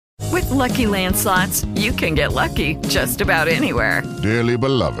Lucky Land Slots, you can get lucky just about anywhere. Dearly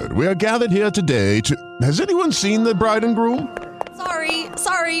beloved, we are gathered here today to... Has anyone seen the bride and groom?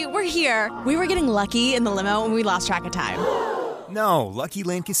 Sorry, we're here. We were getting lucky in the limo and we lost track of time. No, Lucky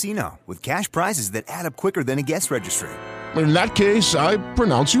Land Casino, with cash prizes that add up quicker than a guest registry. In that case, I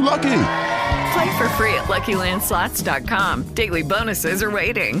pronounce you lucky. Play for free at LuckyLandSlots.com. Daily bonuses are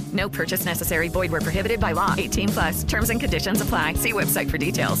waiting. No purchase necessary. Void where prohibited by law. 18+. Terms and conditions apply. See website for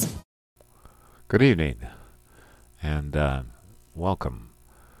details. Good evening, and welcome.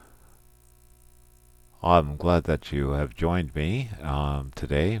 I'm glad that you have joined me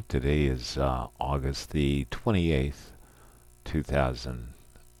today. Today is August the 28th,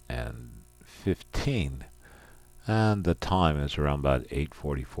 2015, and the time is around about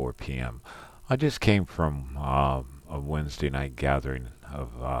 8:44 p.m. I just came from a Wednesday night gathering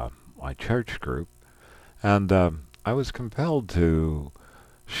of my church group, and I was compelled to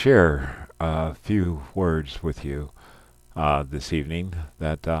share a few words with you this evening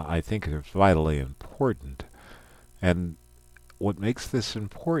that I think are vitally important. And what makes this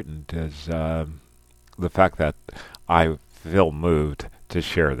important is the fact that I feel moved to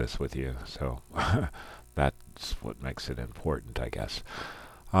share this with you. So that's what makes it important, I guess.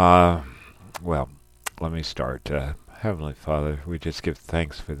 Well, let me start. Heavenly Father, we just give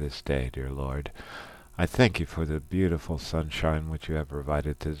thanks for this day, dear Lord. I thank you for the beautiful sunshine which you have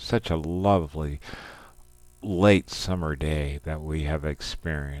provided to such a lovely late summer day that we have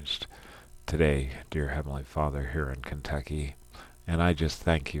experienced today, dear Heavenly Father, here in Kentucky. And I just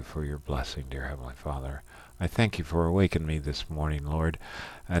thank you for your blessing, dear Heavenly Father. I thank you for awakening me this morning, Lord,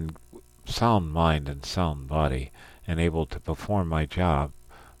 and sound mind and sound body, and able to perform my job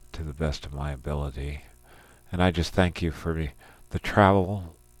to the best of my ability. And I just thank you for the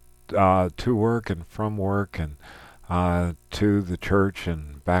travel to work and from work and to the church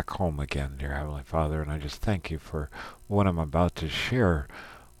and back home again, dear Heavenly Father. And I just thank you for what I'm about to share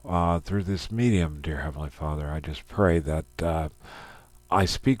through this medium, dear Heavenly Father. I just pray that I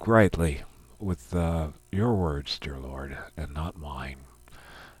speak rightly with your words, dear Lord, and not mine.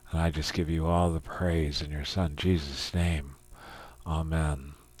 And I just give you all the praise in your Son, Jesus' name.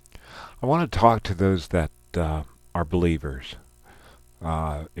 Amen. I want to talk to those that are believers.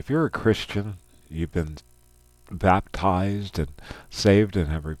 If you're a Christian, you've been baptized and saved and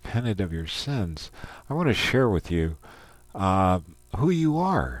have repented of your sins, I want to share with you who you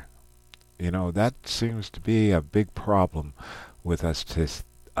are. You know, that seems to be a big problem with us this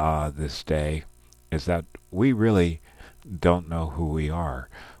day, is that we really don't know who we are.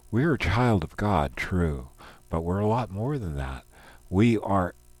 We're a child of God, true, but we're a lot more than that. We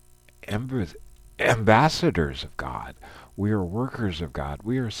are ambassadors of God. We are workers of God.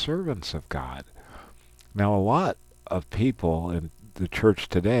 We are servants of God. Now, a lot of people in the church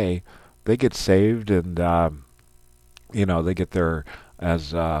today, they get saved and, they get their,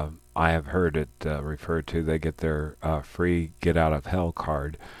 as I have heard it referred to, they get their free get-out-of-hell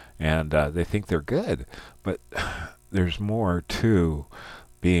card, and they think they're good. But there's more to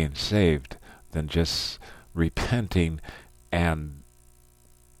being saved than just repenting and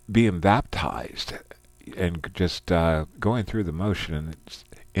being baptized and just going through the motion and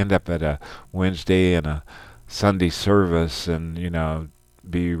end up at a Wednesday and a Sunday service and,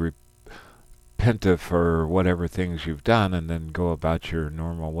 be repentant for whatever things you've done and then go about your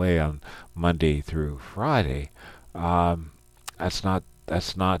normal way on Monday through Friday. That's not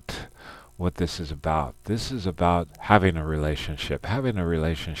what this is about. This is about having a relationship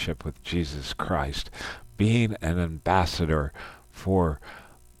with Jesus Christ, being an ambassador for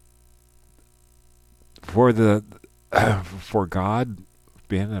God,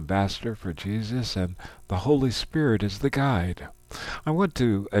 being an ambassador for Jesus, and the Holy Spirit is the guide.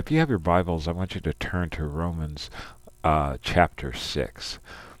 If you have your Bibles, I want you to turn to Romans chapter 6,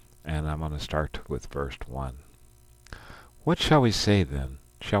 and I'm going to start with verse 1. What shall we say then?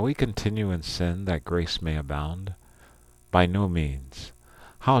 Shall we continue in sin that grace may abound? By no means.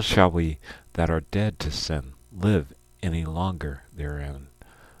 How shall we that are dead to sin live any longer therein?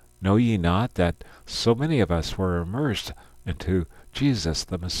 Know ye not that so many of us were immersed into Jesus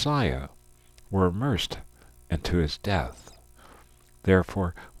the Messiah, were immersed into his death?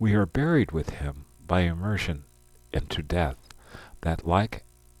 Therefore we are buried with him by immersion into death, that like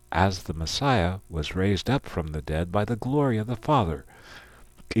as the Messiah was raised up from the dead by the glory of the Father,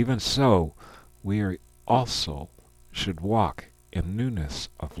 even so we also should walk in newness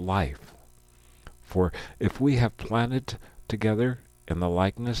of life. For if we have planted together in the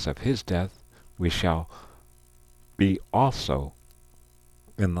likeness of his death, we shall be also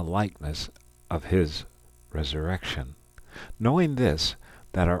in the likeness of his resurrection. Knowing this,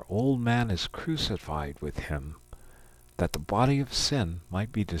 that our old man is crucified with him, that the body of sin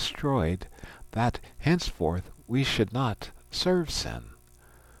might be destroyed, that henceforth we should not serve sin.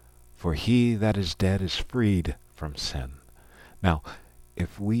 For he that is dead is freed from sin. Now,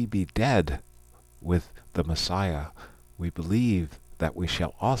 if we be dead with the Messiah, we believe that we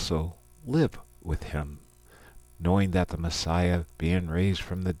shall also live with him, knowing that the Messiah, being raised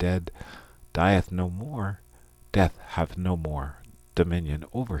from the dead, dieth no more, death hath no more dominion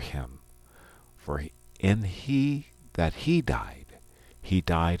over him. For in he that he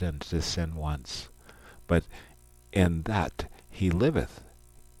died unto sin once, but in that he liveth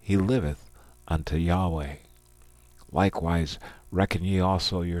unto Yahweh. Likewise reckon ye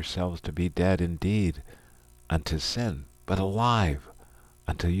also yourselves to be dead indeed unto sin, but alive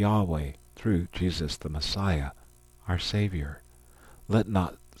unto Yahweh through Jesus the Messiah, our Savior. Let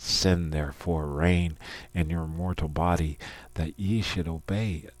not sin therefore reign in your mortal body, that ye should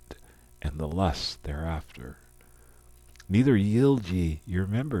obey it in the lusts thereafter. Neither yield ye your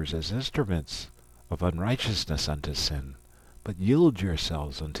members as instruments of unrighteousness unto sin, but yield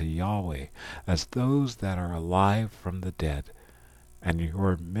yourselves unto Yahweh as those that are alive from the dead, and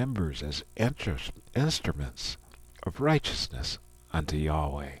your members as instruments of righteousness unto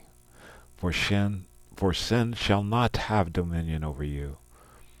Yahweh. For sin shall not have dominion over you,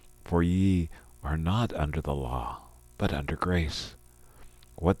 for ye are not under the law, but under grace.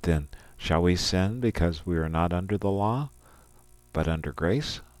 What then? Shall we sin because we are not under the law, but under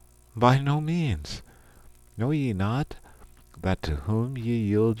grace? By no means. Know ye not that to whom ye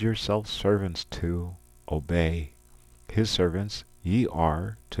yield yourselves servants to obey, his servants ye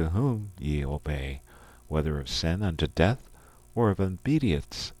are to whom ye obey, whether of sin unto death, or of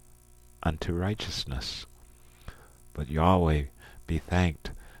obedience unto righteousness? But Yahweh be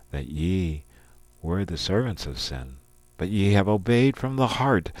thanked that ye were the servants of sin, but ye have obeyed from the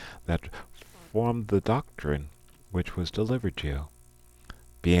heart that formed the doctrine which was delivered you.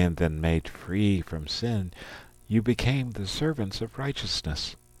 Being then made free from sin, you became the servants of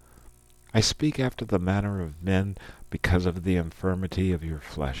righteousness. I speak after the manner of men because of the infirmity of your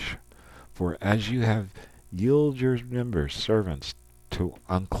flesh. For as you have yielded your members servants to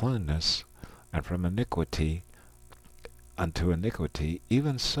uncleanness, and from iniquity unto iniquity,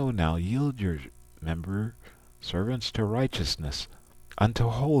 even so now yield your members servants to righteousness, unto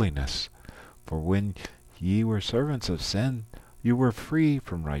holiness. For when ye were servants of sin, you were free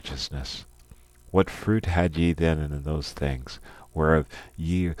from righteousness. What fruit had ye then in those things, whereof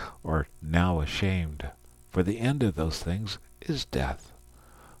ye are now ashamed? For the end of those things is death.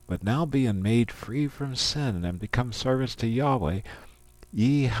 But now being made free from sin, and become servants to Yahweh,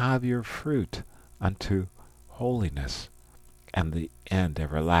 ye have your fruit unto holiness, and the end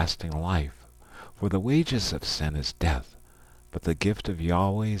everlasting life. For the wages of sin is death, but the gift of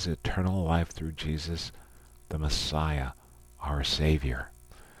Yahweh is eternal life through Jesus, the Messiah, our Savior.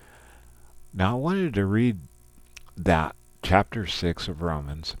 Now I wanted to read that chapter 6 of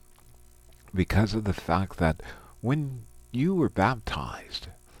Romans because of the fact that when you were baptized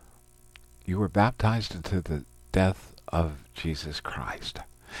into the death of Jesus Christ.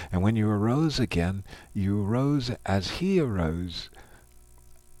 And when you arose again, you arose as he arose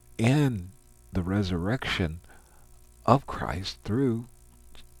in the resurrection of Christ through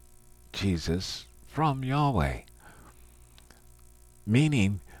Jesus from Yahweh.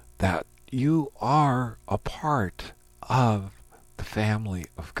 Meaning that you are a part of the family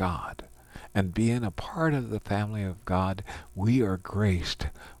of God. And being a part of the family of God, we are graced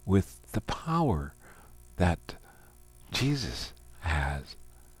with the power that Jesus has.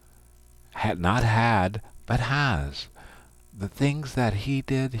 Not had, but has. The things that he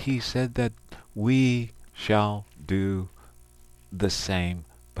did, he said that we shall do the same,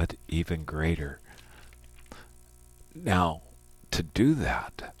 but even greater. Now, to do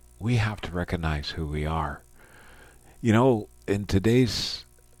that, we have to recognize who we are. You know, in today's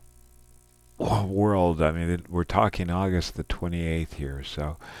world, I mean, we're talking August the 28th here,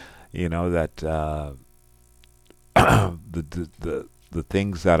 so you know that the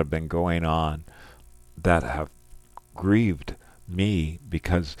things that have been going on that have grieved me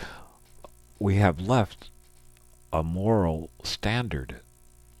because we have left a moral standard.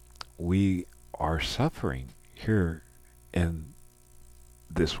 We are suffering here in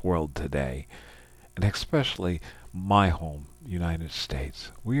this world today, and especially my home, United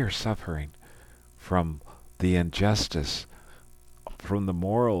States. We are suffering from the injustice, from the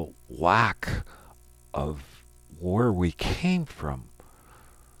moral lack of where we came from.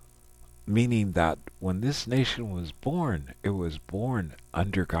 Meaning that when this nation was born, it was born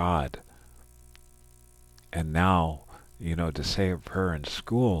under God. And now to say a prayer in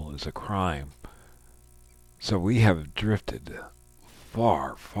school is a crime. So we have drifted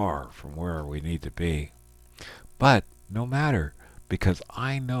far, far from where we need to be. But no matter, because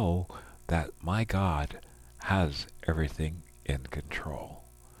I know that my God has everything in control.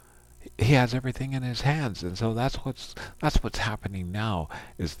 He has everything in his hands, and so that's what's happening now,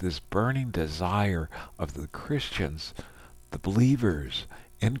 is this burning desire of the Christians, the believers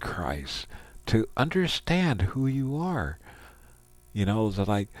in Christ, to understand who you are. So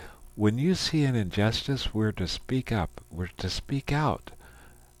like when you see an injustice, we're to speak up, we're to speak out.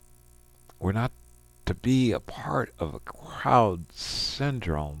 We're not to be a part of a crowd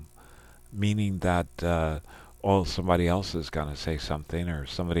syndrome, meaning that somebody else is going to say something or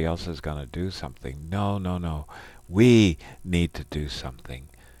somebody else is going to do something. No. We need to do something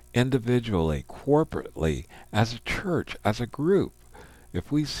individually, corporately, as a church, as a group. If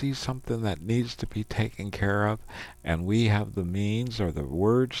we see something that needs to be taken care of and we have the means or the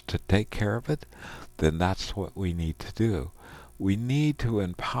words to take care of it, then that's what we need to do. We need to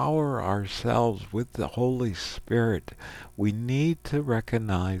empower ourselves with the Holy Spirit. We need to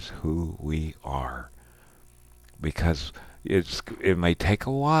recognize who we are, because it may take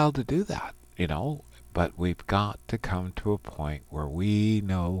a while to do that, but we've got to come to a point where we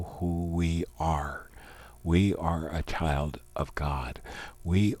know who we are. We are a child of God.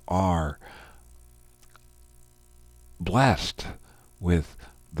 We are blessed with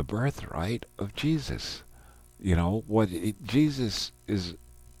the birthright of Jesus. What Jesus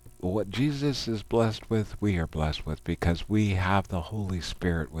is blessed with, we are blessed with, because we have the Holy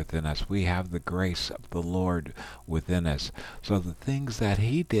Spirit within us. We have the grace of the Lord within us. So the things that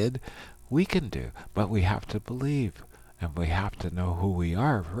he did, we can do, but we have to believe. And we have to know who we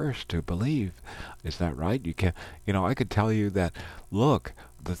are first to believe. Is that right? I could tell you that, look,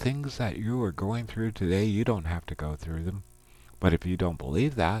 the things that you are going through today, you don't have to go through them. But if you don't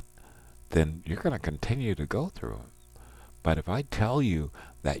believe that, then you're going to continue to go through them. But if I tell you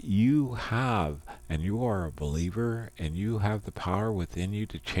that you have, and you are a believer, and you have the power within you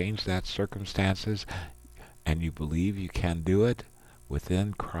to change that circumstances, and you believe you can do it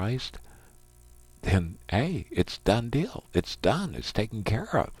within Christ, then, hey, it's done deal. It's done. It's taken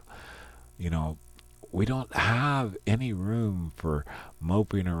care of. We don't have any room for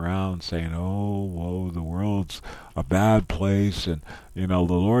moping around saying, oh, whoa, the world's a bad place, and, the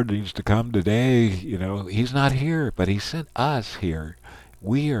Lord needs to come today. He's not here, but he sent us here.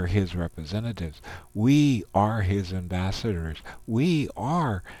 We are his representatives. We are his ambassadors. We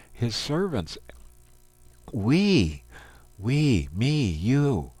are his servants. Me,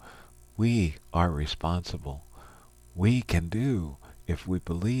 you, we are responsible. We can do if we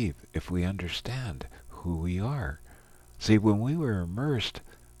believe, if we understand who we are. See, when we were immersed,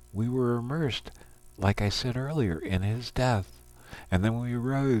 like I said earlier, in his death. And then we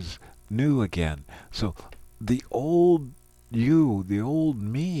rose new again. So the old you, the old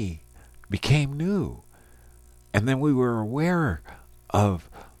me, became new. And then we were aware of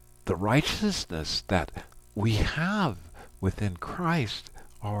the righteousness that we have within Christ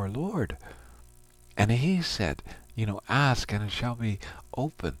our Lord. And he said, ask and it shall be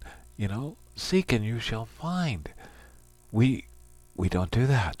open. Seek and you shall find. We don't do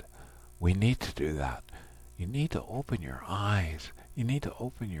that. We need to do that. You need to open your eyes. You need to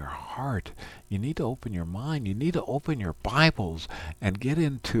open your heart. You need to open your mind. You need to open your Bibles and get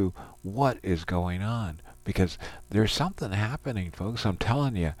into what is going on. Because there's something happening, folks. I'm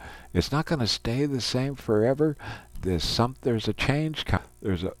telling you, it's not going to stay the same forever. There's a change.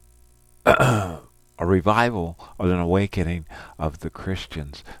 There's a revival, or an awakening of the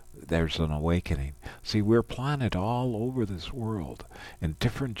Christians. There's an awakening. See, we're planted all over this world in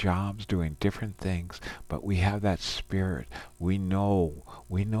different jobs, doing different things, but we have that spirit. We know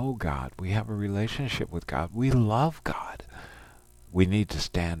God. We have a relationship with God. We love God. We need to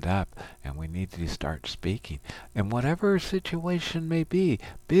stand up and we need to start speaking. And whatever situation may be,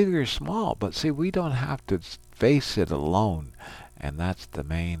 big or small, but see, we don't have to face it alone. And that's the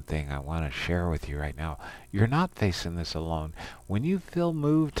main thing I want to share with you right now. You're not facing this alone. When you feel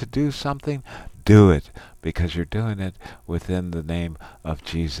moved to do something, do it, because you're doing it within the name of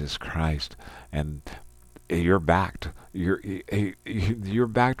Jesus Christ. And you're backed. You're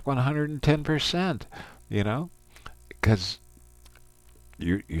backed 110%, because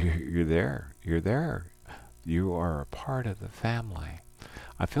you're there. You're there. You are a part of the family.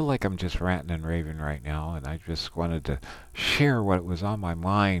 I feel like I'm just ranting and raving right now, and I just wanted to share what was on my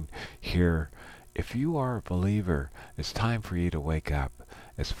mind here. If you are a believer, it's time for you to wake up.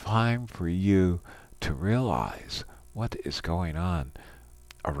 It's time for you to realize what is going on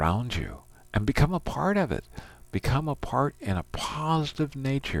around you and become a part of it. Become a part in a positive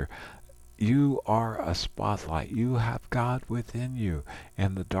nature. You are a spotlight. You have God within you.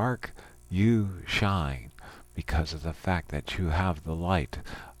 In the dark, you shine because of the fact that you have the light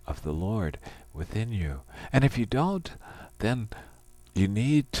of the Lord within you. And if you don't, then you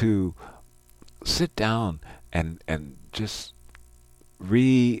need to sit down and just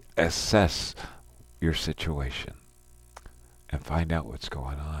reassess your situation and find out what's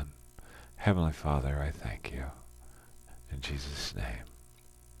going on. Heavenly Father, I thank you. In Jesus' name,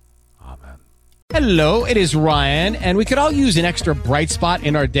 amen. Hello, it is Ryan, and we could all use an extra bright spot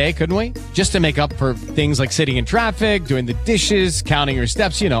in our day, couldn't we? Just to make up for things like sitting in traffic, doing the dishes, counting your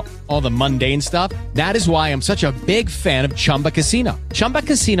steps, all the mundane stuff. That is why I'm such a big fan of Chumba Casino. Chumba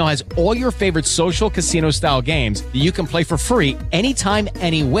Casino has all your favorite social casino-style games that you can play for free anytime,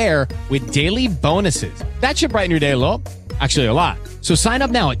 anywhere with daily bonuses. That should brighten your day a little. Actually, a lot. So sign up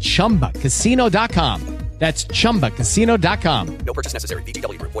now at ChumbaCasino.com. That's ChumbaCasino.com. No purchase necessary.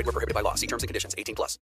 VGW Group. Void where prohibited by law. See terms and conditions. 18+.